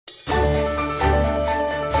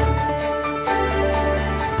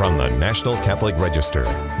From the National Catholic Register,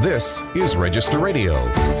 this is Register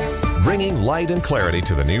Radio, bringing light and clarity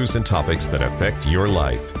to the news and topics that affect your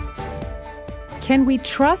life. Can we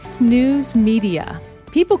trust news media?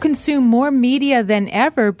 People consume more media than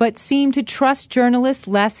ever, but seem to trust journalists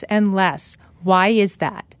less and less. Why is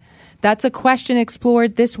that? That's a question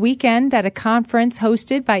explored this weekend at a conference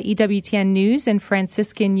hosted by EWTN News and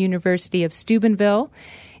Franciscan University of Steubenville.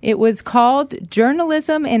 It was called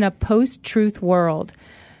Journalism in a Post-Truth World.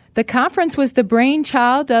 The conference was the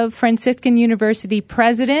brainchild of Franciscan University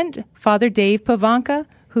President, Father Dave Pivanka,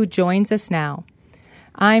 who joins us now.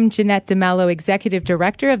 I'm Jeanette DeMello, Executive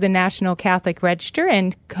Director of the National Catholic Register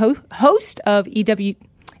and host of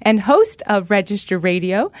Register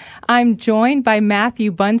Radio. I'm joined by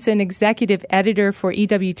Matthew Bunson, Executive Editor for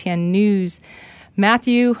EWTN News.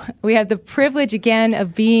 Matthew, we have the privilege again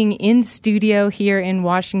of being in studio here in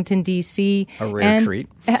Washington, D.C. A rare treat.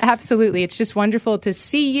 Absolutely. It's just wonderful to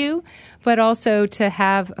see you, but also to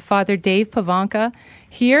have Father Dave Pivanka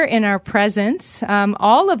here in our presence.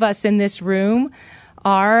 All of us in this room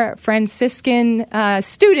are Franciscan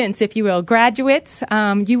students, if you will, graduates.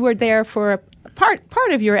 You were there for a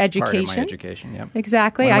part of your education. Part of my education, yeah.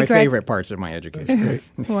 Exactly. One of my favorite parts of my education. Great.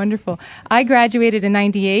 Wonderful. I graduated in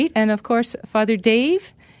 98, and of course, Father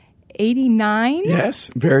Dave, 89. Yes,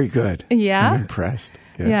 very good. Yeah. I'm impressed.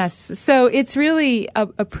 Yes. So it's really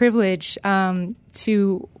a privilege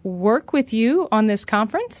to work with you on this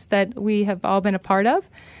conference that we have all been a part of.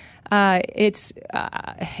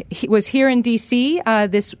 He was here in D.C.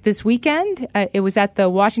 This weekend. It was at the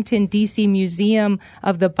Washington, D.C. Museum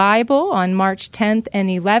of the Bible on March 10th and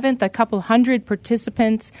 11th. A couple hundred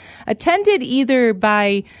participants attended either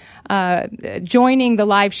by joining the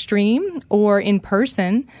live stream or in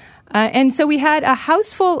person. And so we had a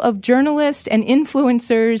house full of journalists and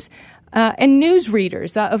influencers and news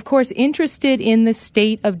readers, of course, interested in the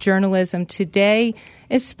state of journalism today,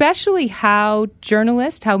 especially how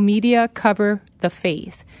media cover the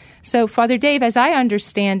faith. So, Father Dave, as I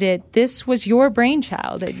understand it, this was your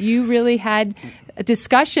brainchild, that you really had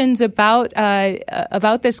discussions about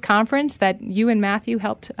this conference that you and Matthew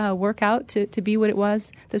helped work out to be what it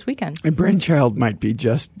was this weekend. My brainchild might be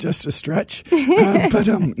just a stretch. But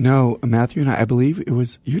no, Matthew and I believe it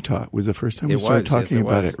was Utah. It was the first time we started talking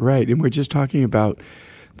about it. Right. And we're just talking about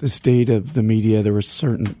the state of the media. There were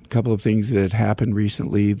certain couple of things that had happened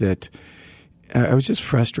recently that I was just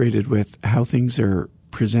frustrated with how things are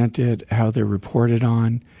presented, how they're reported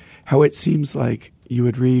on, how it seems like you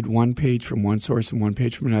would read one page from one source and one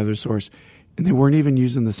page from another source, and they weren't even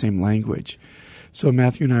using the same language. So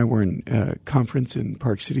Matthew and I were in a conference in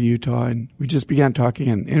Park City, Utah, and we just began talking,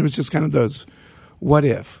 and it was just kind of those what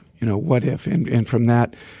if. And from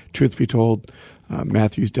that, truth be told,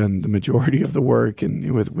 Matthew's done the majority of the work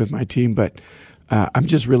and with my team, but I'm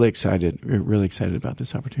just really excited about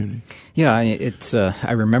this opportunity. Yeah, it's.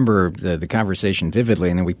 I remember the conversation vividly,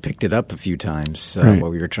 and then we picked it up a few times while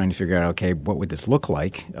we were trying to figure out, okay, what would this look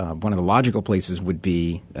like? One of the logical places would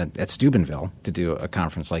be at Steubenville to do a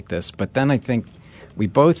conference like this. But then I think we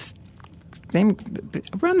both,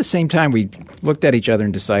 around the same time, we looked at each other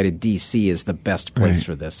and decided D.C. is the best place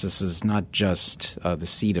for this. This is not just the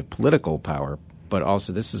seat of political power, but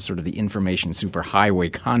also this is sort of the information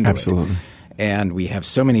superhighway conduit. Absolutely. And we have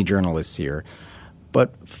so many journalists here.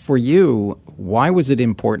 But for you, why was it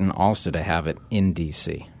important also to have it in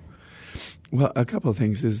D.C.? Well, a couple of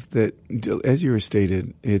things is that, as you were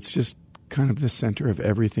stated, it's just kind of the center of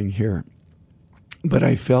everything here. But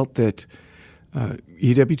I felt that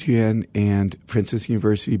EWTN and Franciscan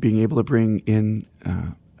University being able to bring in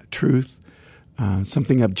truth,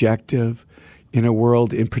 something objective, in a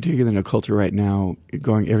world, in particular in a culture right now,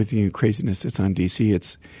 going everything in craziness that's on D.C.,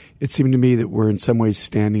 it seemed to me that we're in some ways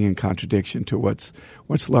standing in contradiction to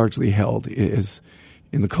what's largely held is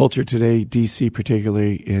in the culture today, D.C.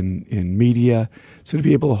 particularly in media. So to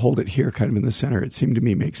be able to hold it here kind of in the center, it seemed to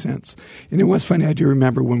me makes sense. And it was funny, I do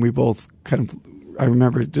remember when we both I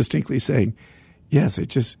remember distinctly saying, yes,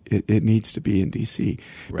 it needs to be in D.C.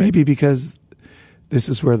 Right. Maybe because this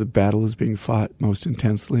is where the battle is being fought most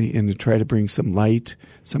intensely, and to try to bring some light,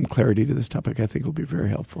 some clarity to this topic, I think will be very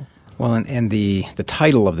helpful. Well, and the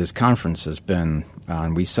title of this conference has been,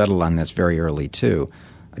 and we settled on this very early too,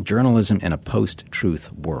 Journalism in a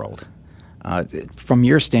Post-Truth World. From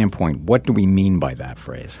your standpoint, what do we mean by that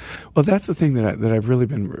phrase? Well, that's the thing that I've really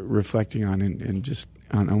been reflecting on, and just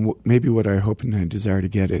on maybe what I hope and I desire to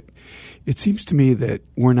get it. It seems to me that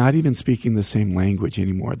we're not even speaking the same language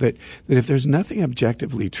anymore. That if there's nothing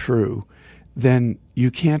objectively true, then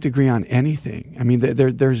you can't agree on anything. I mean,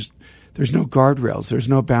 there's there's no guardrails, there's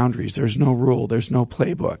no boundaries, there's no rule, there's no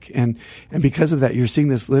playbook. And because of that, you're seeing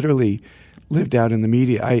this literally lived out in the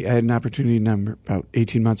media. I had an opportunity about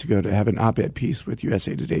 18 months ago to have an op-ed piece with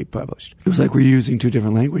USA Today published. It was like we're using two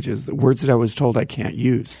different languages. The words that I was told I can't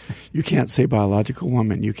use. You can't say biological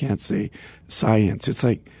woman. You can't say science. It's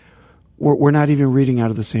like we're not even reading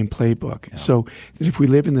out of the same playbook. Yeah. So that if we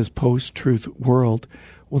live in this post-truth world,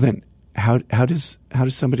 well then how does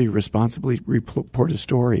somebody responsibly report a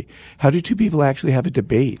story? How do two people actually have a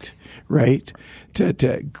debate, right? To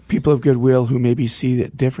people of goodwill who maybe see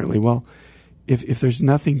it differently. Well, if there's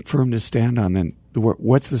nothing firm to stand on, then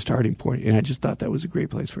what's the starting point? And I just thought that was a great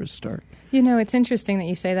place for us to start. You know, it's interesting that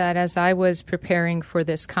you say that. As I was preparing for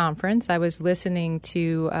this conference, I was listening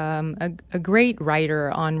to a great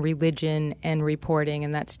writer on religion and reporting,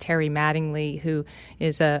 and that's Terry Mattingly, who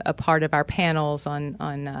is a part of our panels on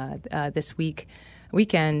this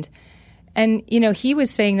weekend. And, you know, he was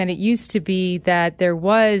saying that it used to be that there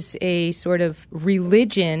was a sort of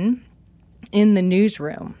religion in the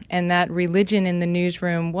newsroom, and that religion in the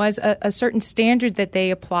newsroom was a certain standard that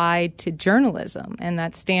they applied to journalism, and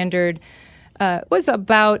that standard was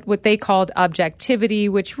about what they called objectivity,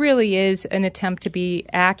 which really is an attempt to be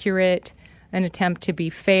accurate, an attempt to be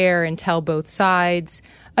fair and tell both sides,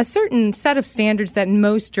 a certain set of standards that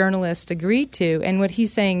most journalists agree to. And what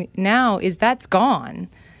he's saying now is that's gone.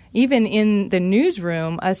 Even in the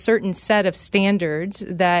newsroom, a certain set of standards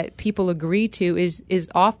that people agree to is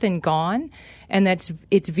often gone, and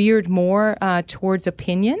it's veered more towards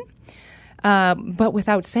opinion, but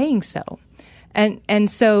without saying so. And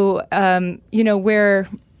so, you know, where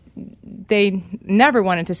they never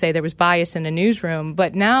wanted to say there was bias in a newsroom,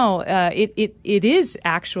 but now it is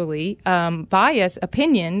actually bias,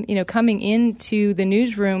 opinion, you know, coming into the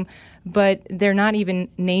newsroom, but they're not even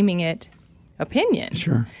naming it opinion.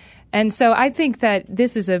 Sure. And so I think that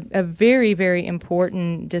this is a very, very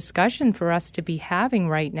important discussion for us to be having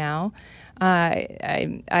right now.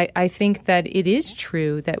 I think that it is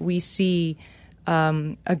true that we see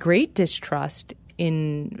a great distrust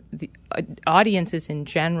in the audiences in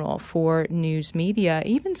general for news media,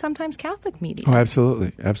 even sometimes Catholic media. Oh,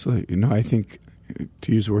 absolutely. Absolutely. No, I think,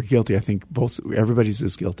 to use the word guilty, I think everybody's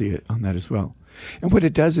as guilty on that as well. And what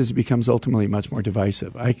it does is it becomes ultimately much more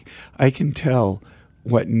divisive. I can tell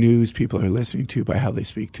what news people are listening to by how they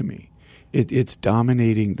speak to me. It's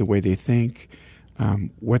dominating the way they think,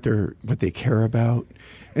 what they care about.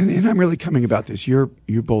 And I'm really coming about this. You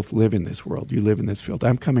both live in this world. You live in this field.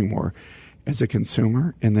 I'm coming more as a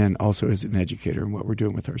consumer and then also as an educator in what we're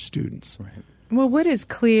doing with our students. Right. Well, what is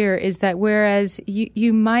clear is that whereas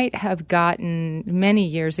you might have gotten many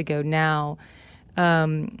years ago now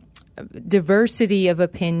diversity of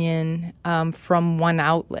opinion from one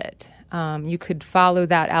outlet, you could follow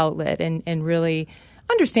that outlet and really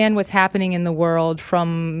understand what's happening in the world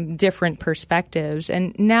from different perspectives.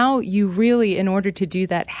 And now you really, in order to do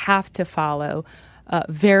that, have to follow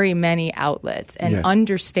very many outlets and Yes.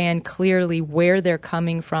 understand clearly where they're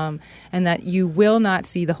coming from, and that you will not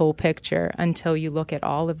see the whole picture until you look at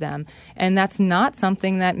all of them. And that's not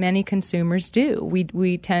something that many consumers do.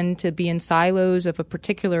 We tend to be in silos of a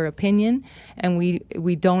particular opinion, and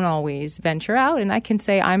we don't always venture out. And I can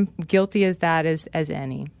say I'm guilty as that as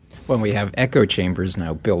any. Well, we have echo chambers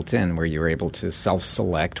now built in where you're able to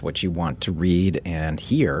self-select what you want to read and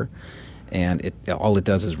hear, and all it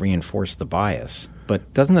does is reinforce the bias.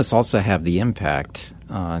 But doesn't this also have the impact,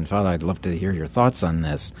 and Father, I'd love to hear your thoughts on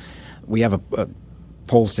this. We have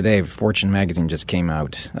polls today. Fortune magazine just came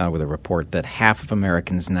out with a report that half of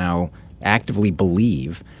Americans now actively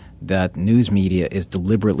believe that news media is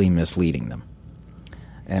deliberately misleading them.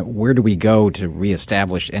 And where do we go to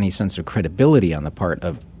reestablish any sense of credibility on the part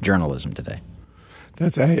of journalism today?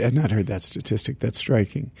 I had not heard that statistic. That's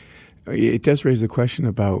striking. It does raise the question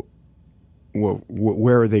about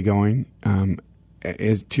where are they going?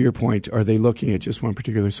 To your point, are they looking at just one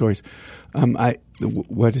particular source?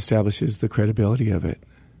 What establishes the credibility of it?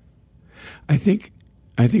 I think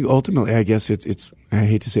ultimately, I guess it's. I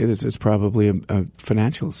hate to say this, it's probably a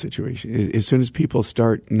financial situation. As soon as people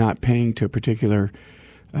start not paying to a particular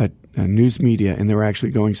news media and they're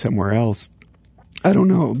actually going somewhere else, I don't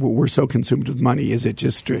know. We're so consumed with money. Is it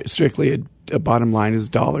just strictly a bottom line is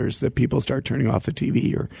dollars that people start turning off the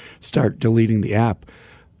TV or start deleting the app?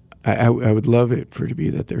 I would love it for it to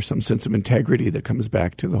be that there's some sense of integrity that comes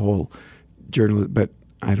back to the whole journalism, but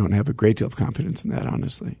I don't have a great deal of confidence in that,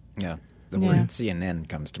 honestly. Yeah. The word CNN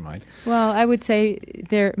comes to mind. Well, I would say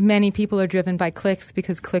many people are driven by clicks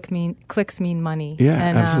because clicks mean money. Yeah,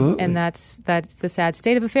 and, absolutely. And that's the sad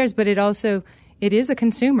state of affairs. But it also it is a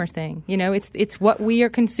consumer thing. It's what we are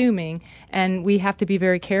consuming, and we have to be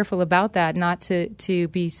very careful about that, not to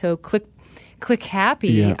be so click happy.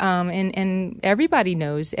 Yeah. And everybody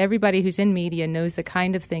who's in media knows the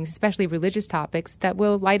kind of things, especially religious topics, that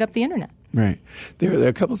will light up the internet. Right. There are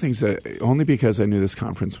a couple of things that, only because I knew this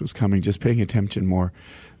conference was coming, just paying attention more,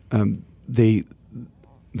 they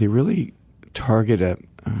really target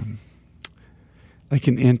like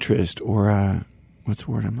an interest or what's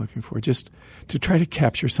the word I'm looking for? Just to try to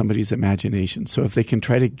capture somebody's imagination. So if they can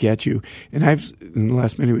try to get you, and in the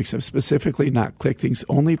last many weeks, I've specifically not clicked things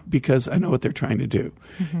only because I know what they're trying to do.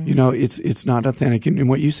 Mm-hmm. It's not authentic. And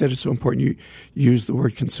what you said is so important. You use the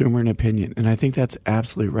word consumer and opinion. And I think that's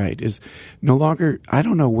absolutely right. Is no longer, I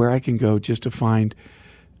don't know where I can go just to find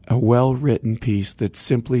a well-written piece that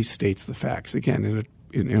simply states the facts. Again,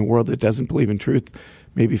 in a world that doesn't believe in truth,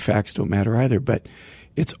 maybe facts don't matter either, but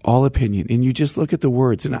it's all opinion. And you just look at the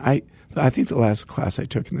words. And I think the last class I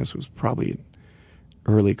took in this was probably in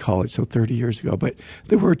early college, so 30 years ago. But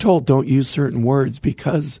they were told don't use certain words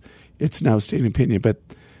because it's now stated opinion. But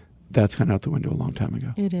that's gone out the window a long time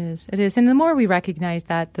ago. It is. And the more we recognize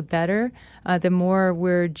that, the better. The more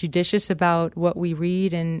we're judicious about what we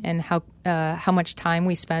read and how much time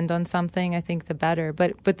we spend on something, I think the better.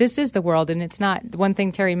 But this is the world, and it's not, one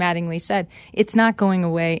thing Terry Mattingly said, it's not going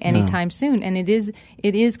away anytime soon. And it is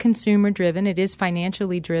consumer driven. It is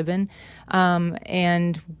financially driven.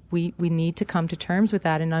 And we need to come to terms with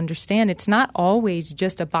that and understand it's not always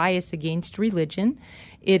just a bias against religion.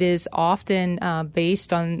 It is often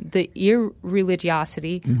based on the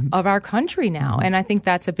irreligiosity of our country now. And I think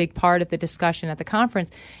that's a big part of the discussion at the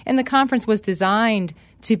conference. And the conference was designed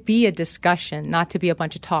to be a discussion, not to be a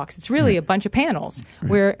bunch of talks. It's really a bunch of panels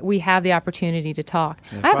where we have the opportunity to talk.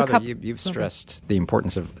 Yeah, Father, you've stressed the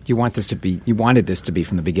importance of you wanted this to be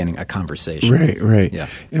from the beginning a conversation. Right. Yeah.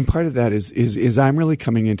 And part of that is I'm really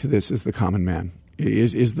coming into this as the common man.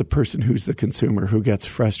 Is the person who's the consumer who gets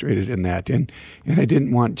frustrated in that. And I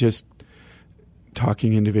didn't want just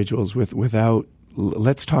talking individuals without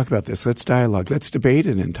let's talk about this, let's dialogue, let's debate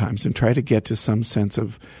it in times and try to get to some sense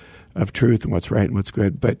of truth and what's right and what's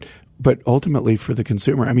good. But ultimately for the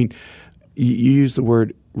consumer, I mean, you use the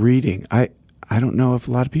word reading. I don't know if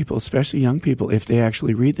a lot of people, especially young people, if they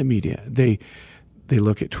actually read the media. They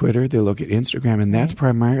look at Twitter, they look at Instagram, and that's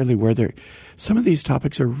primarily where some of these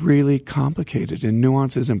topics are really complicated and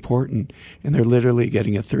nuance is important, and they're literally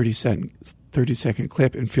getting a 30-second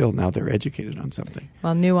clip and feel now they're educated on something.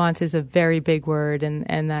 Well, nuance is a very big word,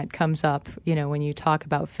 and that comes up, when you talk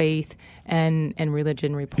about faith and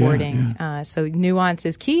religion reporting. Yeah. So nuance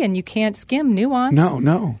is key, and you can't skim nuance.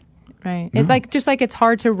 No. Right. No. It's like it's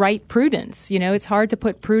hard to write prudence. It's hard to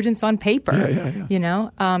put prudence on paper.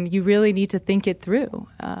 Yeah. You really need to think it through.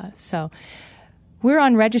 So we're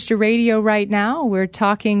on Register Radio right now. We're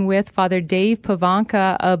talking with Father Dave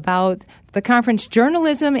Pivanka about the conference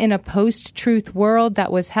Journalism in a Post-Truth World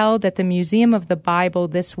that was held at the Museum of the Bible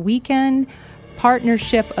this weekend.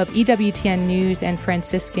 Partnership of EWTN News and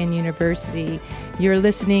Franciscan University. You're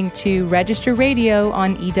listening to Register Radio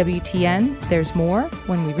on EWTN. There's more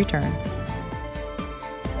when we return.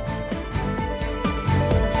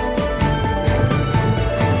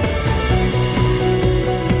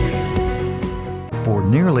 For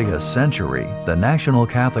nearly a century, the National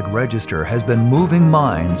Catholic Register has been moving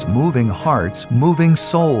minds, moving hearts, moving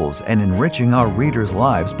souls, and enriching our readers'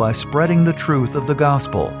 lives by spreading the truth of the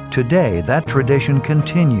gospel. Today, that tradition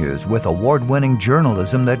continues with award-winning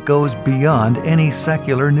journalism that goes beyond any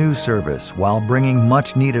secular news service while bringing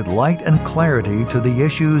much-needed light and clarity to the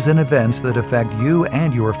issues and events that affect you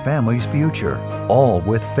and your family's future, all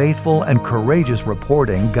with faithful and courageous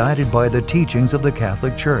reporting guided by the teachings of the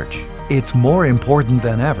Catholic Church. It's more important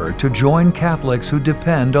than ever to join Catholics who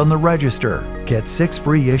depend on the Register. Get 6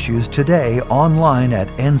 free issues today online at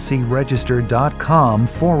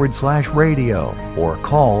ncregister.com/radio or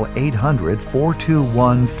call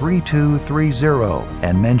 800-421-3230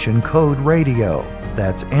 and mention code radio.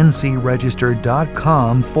 That's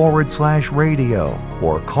ncregister.com/radio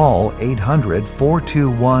or call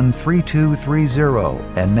 800-421-3230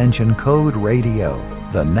 and mention code radio.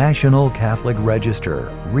 The National Catholic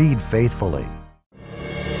Register. Read faithfully.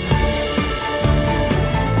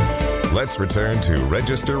 Let's return to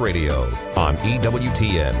Register Radio on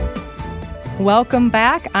EWTN. Welcome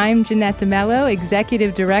back. I'm Jeanette DeMello,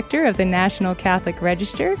 Executive Director of the National Catholic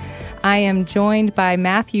Register. I am joined by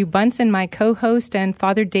Matthew Bunson, my co-host, and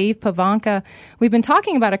Father Dave Pivanka. We've been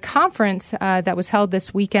talking about a conference that was held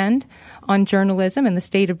this weekend on journalism and the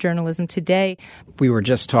state of journalism today. We were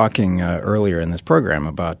just talking earlier in this program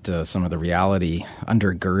about some of the reality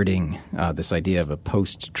undergirding this idea of a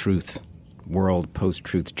post-truth world,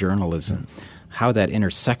 post-truth journalism, how that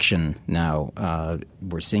intersection now,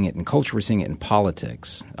 we're seeing it in culture, we're seeing it in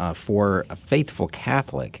politics. For a faithful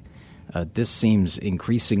Catholic, this seems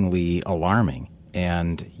increasingly alarming,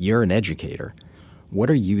 and you're an educator. What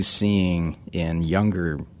are you seeing in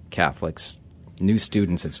younger Catholics, new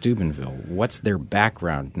students at Steubenville? What's their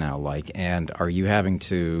background now like, and are you having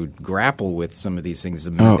to grapple with some of these things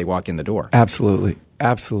the minute they walk in the door? Absolutely.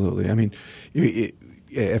 I mean,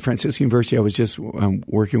 at Franciscan University, I was just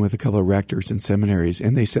working with a couple of rectors and seminaries,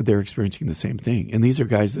 and they said they're experiencing the same thing. And these are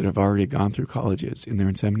guys that have already gone through colleges and they're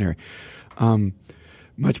in seminary.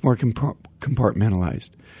 Much more compartmentalized.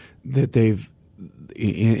 That they've,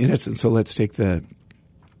 in essence, so let's take the,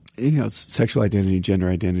 sexual identity, gender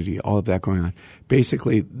identity, all of that going on.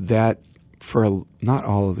 Basically, that for not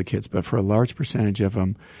all of the kids, but for a large percentage of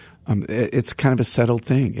them, it's kind of a settled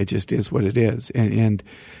thing. It just is what it is. And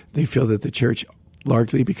they feel that the church,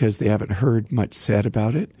 largely because they haven't heard much said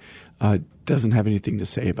about it, doesn't have anything to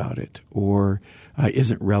say about it or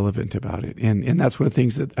isn't relevant about it. And that's one of the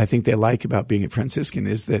things that I think they like about being at Franciscan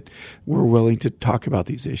is that we're willing to talk about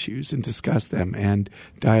these issues and discuss them and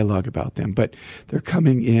dialogue about them. But they're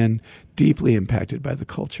coming in deeply impacted by the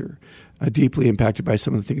culture, deeply impacted by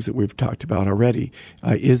some of the things that we've talked about already.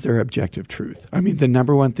 Is there objective truth? I mean, the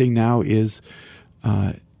number one thing now is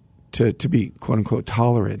to be, quote unquote,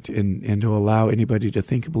 tolerant and to allow anybody to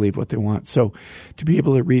think and believe what they want. So to be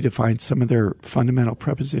able to redefine some of their fundamental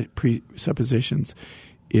presuppositions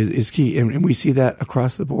is key. And we see that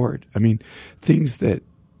across the board. I mean, things that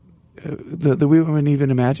we wouldn't even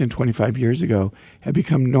imagine 25 years ago have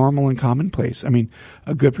become normal and commonplace. I mean,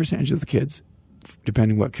 a good percentage of the kids,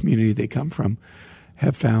 depending what community they come from,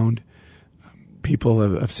 have found people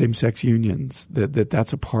of same-sex unions,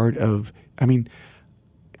 that's a part of,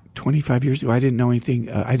 25 years ago, I didn't know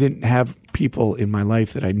anything. I didn't have people in my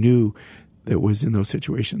life that I knew that was in those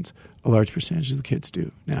situations. A large percentage of the kids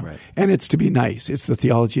do now. Right. And it's to be nice. It's the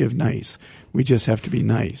theology of nice. We just have to be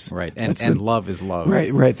nice. Right. And love is love.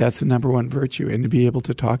 Right. That's the number one virtue. And to be able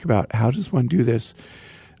to talk about how does one do this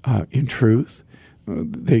in truth.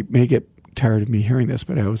 They may get tired of me hearing this,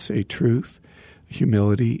 but I always say truth,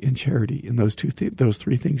 humility, and charity. And those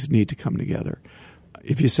three things need to come together.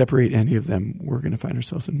 If you separate any of them, we're going to find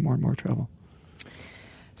ourselves in more and more trouble.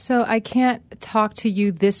 So I can't talk to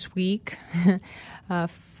you this week,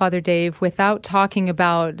 Father Dave, without talking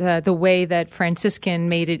about the way that Franciscan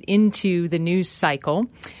made it into the news cycle.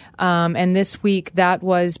 And this week, that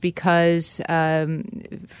was because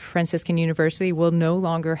Franciscan University will no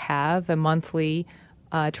longer have a monthly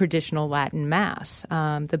traditional Latin Mass.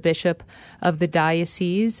 The bishop of the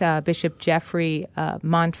diocese, Bishop Jeffrey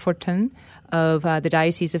Montfortin of the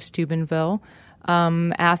Diocese of Steubenville,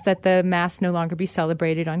 asked that the Mass no longer be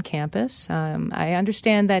celebrated on campus. I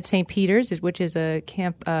understand that St. Peter's, which is a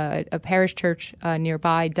parish church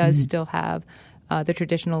nearby, does still have the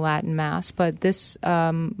traditional Latin Mass, but this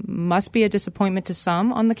must be a disappointment to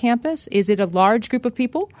some on the campus. Is it a large group of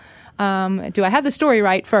people? Do I have the story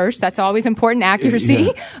right first? That's always important,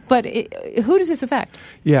 accuracy. Yeah. But who does this affect?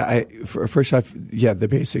 Yeah, first off,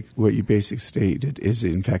 what you basically stated is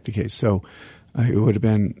in fact the case. So it would have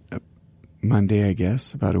been Monday, I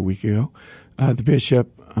guess, about a week ago. The bishop,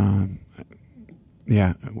 I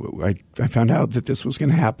found out that this was going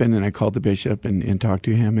to happen, and I called the bishop and talked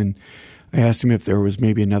to him, and I asked him if there was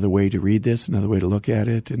maybe another way to read this, another way to look at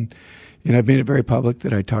it, and I've made it very public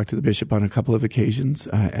that I talked to the bishop on a couple of occasions,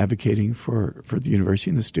 advocating for the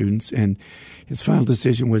university and the students. And his final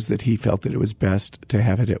decision was that he felt that it was best to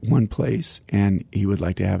have it at one place, and he would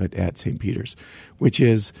like to have it at St. Peter's, which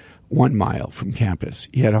is 1 mile from campus.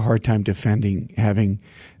 He had a hard time defending having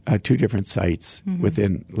two different sites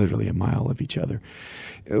within literally a mile of each other.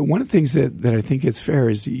 One of the things that I think is fair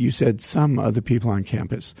is you said some of the people on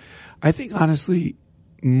campus. I think, honestly,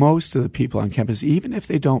 most of the people on campus, even if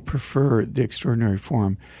they don't prefer the extraordinary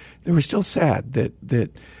form, they were still sad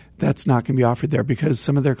that that's not going to be offered there, because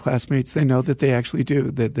some of their classmates, they know that they actually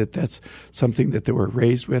do, that's something that they were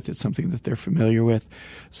raised with. It's something that they're familiar with.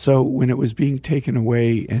 So when it was being taken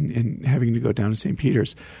away and having to go down to St.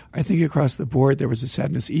 Peter's, I think across the board there was a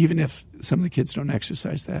sadness, even if some of the kids don't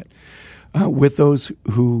exercise that. With those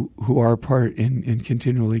who are part and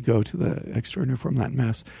continually go to the Extraordinary Form Latin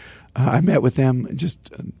Mass, I met with them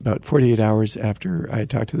just about 48 hours after I had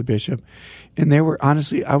talked to the bishop, and they were,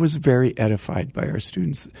 honestly, I was very edified by our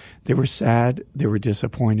students. They were sad, they were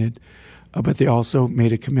disappointed, but they also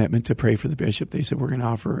made a commitment to pray for the bishop. They said, we're going to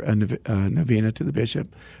offer a novena to the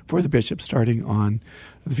bishop, for the bishop, starting on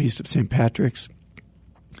the Feast of St. Patrick's.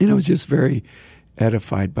 And I was just very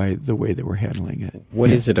edified by the way they were handling it.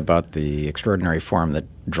 What is it about the extraordinary form that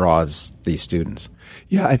draws these students?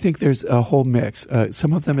 Yeah, I think there's a whole mix.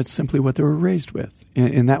 Some of them, it's simply what they were raised with.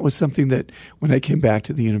 And that was something that when I came back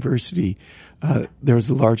to the university, there was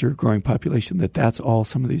a larger growing population that's all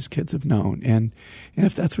some of these kids have known. And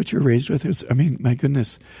if that's what you're raised with, my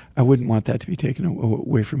goodness, I wouldn't want that to be taken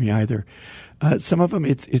away from me either. Some of them,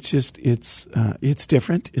 it's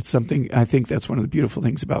different. It's something, I think that's one of the beautiful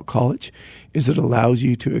things about college, is it allows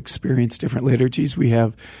you to experience different liturgies. We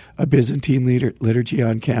have a Byzantine liturgy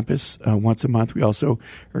on campus once a month. We also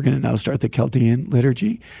are going to now start the Chaldean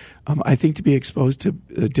liturgy. I think to be exposed to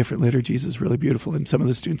different liturgies is really beautiful, and some of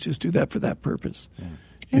the students just do that for that purpose. Yeah.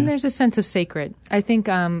 And there's a sense of sacred. I think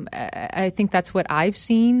that's what I've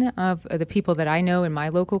seen of the people that I know in my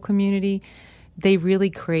local community. They really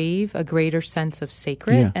crave a greater sense of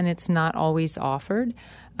sacred, and it's not always offered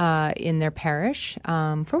in their parish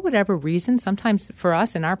for whatever reason. Sometimes for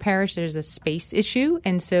us in our parish, there's a space issue,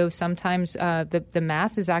 and so sometimes the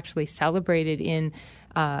Mass is actually celebrated in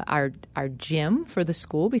our gym for the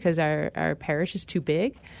school because our parish is too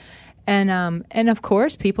big. And of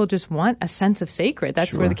course, people just want a sense of sacred.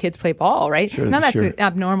 That's where the kids play ball, right? Now that's an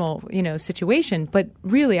abnormal, situation, but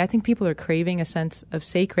really, I think people are craving a sense of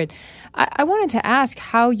sacred. I wanted to ask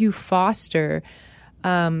how you foster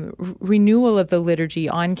renewal of the liturgy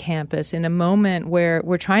on campus in a moment where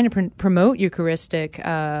we're trying to promote Eucharistic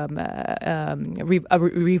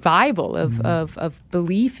revival of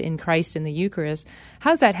belief in Christ in the Eucharist.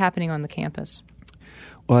 How's that happening on the campus?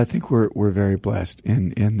 Well, I think we're very blessed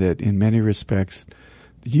in that in many respects,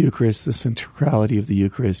 the Eucharist, the centrality of the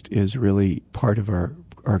Eucharist is really part of our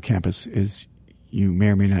campus. As you may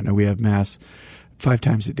or may not know, we have Mass 5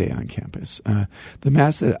 times a day on campus. The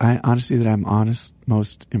Mass that I'm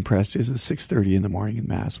most impressed is the 6:30 in the morning in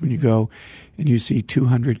Mass. When you go and you see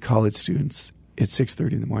 200 college students at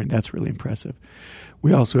 6:30 in the morning, that's really impressive.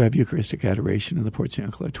 We also have Eucharistic adoration in the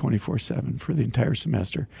Portiuncula 24/7 for the entire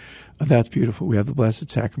semester. That's beautiful. We have the Blessed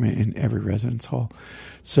Sacrament in every residence hall.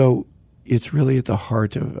 So it's really at the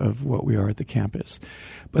heart of what we are at the campus.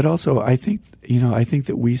 But also, I think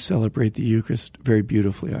that we celebrate the Eucharist very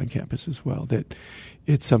beautifully on campus as well. That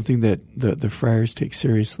it's something that the friars take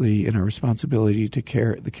seriously in our responsibility to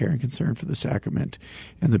the care and concern for the sacrament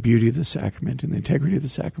and the beauty of the sacrament and the integrity of the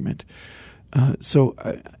sacrament.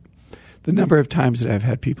 The number of times that I've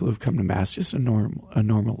had people who've come to Mass, just a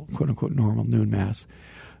normal, quote-unquote, normal noon Mass.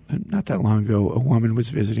 Not that long ago, a woman was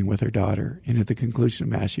visiting with her daughter, and at the conclusion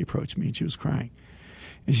of Mass, she approached me, and she was crying.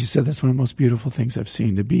 And she said, that's one of the most beautiful things I've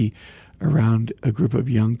seen, to be around a group of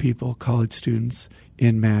young people, college students,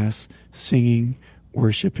 in Mass, singing,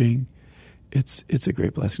 worshiping. It's a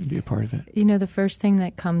great blessing to be a part of it. The first thing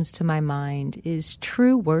that comes to my mind is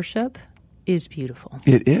true worship is beautiful.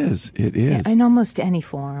 It is. Yeah, in almost any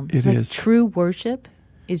form. It is. True worship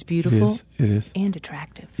is beautiful. It is. And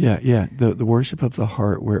attractive. Yeah. The worship of the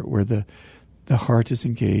heart, where the heart is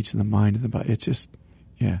engaged and the mind and the body. It's just,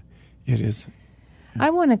 it is. I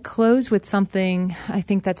want to close with something I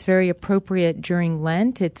think that's very appropriate during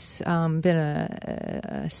Lent. It's been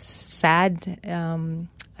a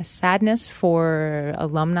sadness for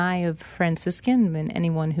alumni of Franciscan and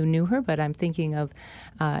anyone who knew her, but I'm thinking of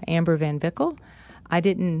Amber Van Vickle. I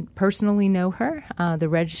didn't personally know her. The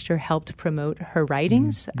Register helped promote her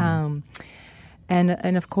writings. And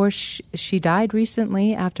of course, she died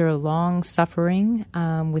recently after a long suffering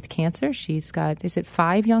with cancer. She's got,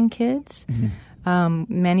 5 young kids?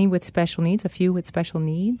 Many with special needs, a few with special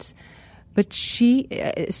needs. But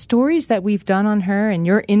stories that we've done on her, and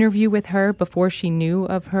your interview with her before she knew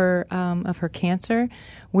of her cancer,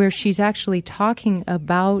 where she's actually talking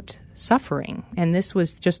about suffering, and this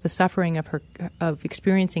was just the suffering of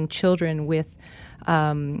experiencing children with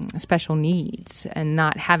special needs and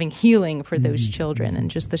not having healing for those children, and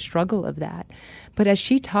just the struggle of that. But as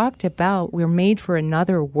she talked about, we're made for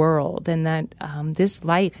another world, and that this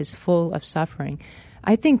life is full of suffering,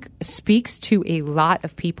 I think speaks to a lot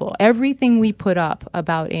of people. Everything we put up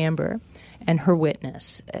about Amber and her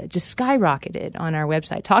witness just skyrocketed on our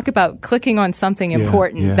website. Talk about clicking on something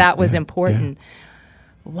important. That was important. Yeah.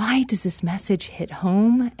 Why does this message hit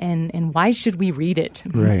home, and why should we read it?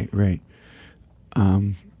 Right.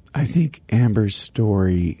 I think Amber's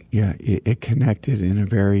story, it connected in a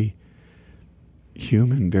very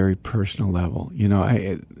human, very personal level.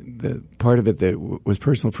 The part of it that was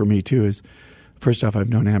personal for me too is, first off, I've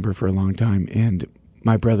known Amber for a long time, and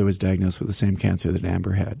my brother was diagnosed with the same cancer that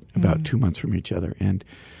Amber had, about 2 months from each other. And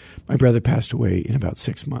my brother passed away in about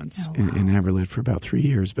 6 months, and Amber lived for about 3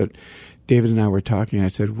 years. But David and I were talking, and I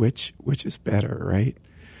said, which is better, right?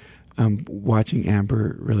 Watching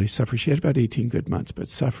Amber really suffer. She had about 18 good months, but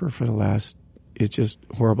suffer for the last just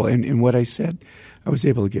horrible. And what I said, I was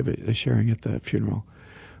able to give a sharing at the funeral,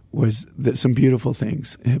 was that some beautiful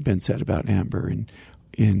things have been said about Amber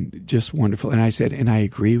and just wonderful. And I said, and I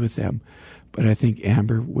agree with them, but I think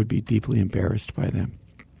Amber would be deeply embarrassed by them.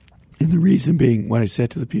 And the reason being, what I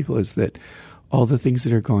said to the people is that all the things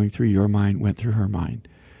that are going through your mind went through her mind.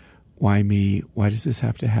 Why me? Why does this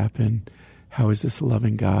have to happen? How is this a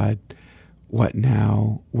loving God? What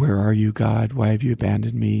now? Where are you, God? Why have you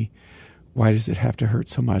abandoned me? Why does it have to hurt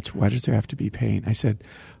so much? Why does there have to be pain? I said,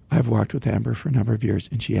 I've walked with Amber for a number of years,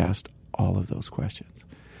 and she asked all of those questions.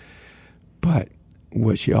 But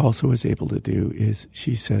what she also was able to do is,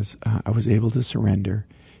 she says, I was able to surrender,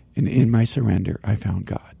 and in my surrender, I found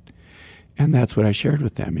God. And that's what I shared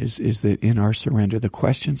with them, is that in our surrender, the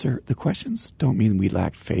questions don't mean we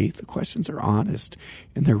lack faith. The questions are honest,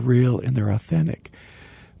 and they're real, and they're authentic.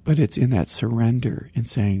 But it's in that surrender and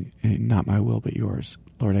saying, not my will, but yours.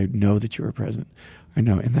 Lord, I know that you are present. I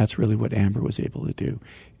know. And that's really what Amber was able to do.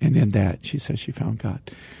 And in that, she says she found God.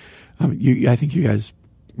 I think you guys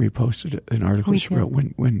reposted an article she wrote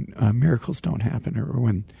when miracles don't happen or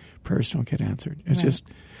when prayers don't get answered. It's just,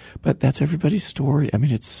 but that's everybody's story. I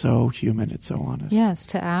mean, it's so human. It's so honest. Yes,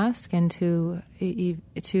 to ask and to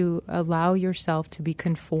allow yourself to be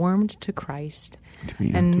conformed to Christ. To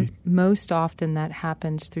be and emptied. Most often that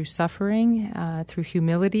happens through suffering, through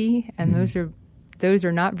humility, and those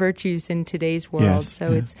are not virtues in today's world. Yes,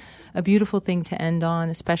 so it's a beautiful thing to end on,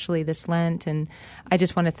 especially this Lent. And I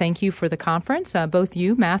just want to thank you for the conference, both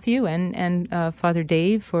you, Matthew, and Father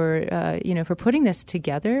Dave, for putting this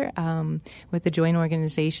together with the joint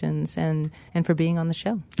organizations and for being on the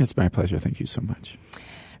show. It's my pleasure. Thank you so much.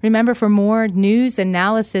 Remember, for more news,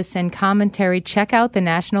 analysis, and commentary, check out the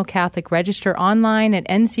National Catholic Register online at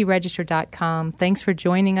ncregister.com. Thanks for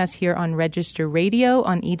joining us here on Register Radio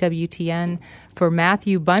on EWTN. For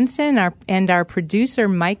Matthew Bunson and our producer,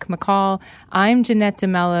 Mike McCall, I'm Jeanette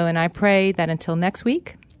DeMello, and I pray that until next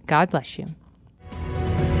week, God bless you.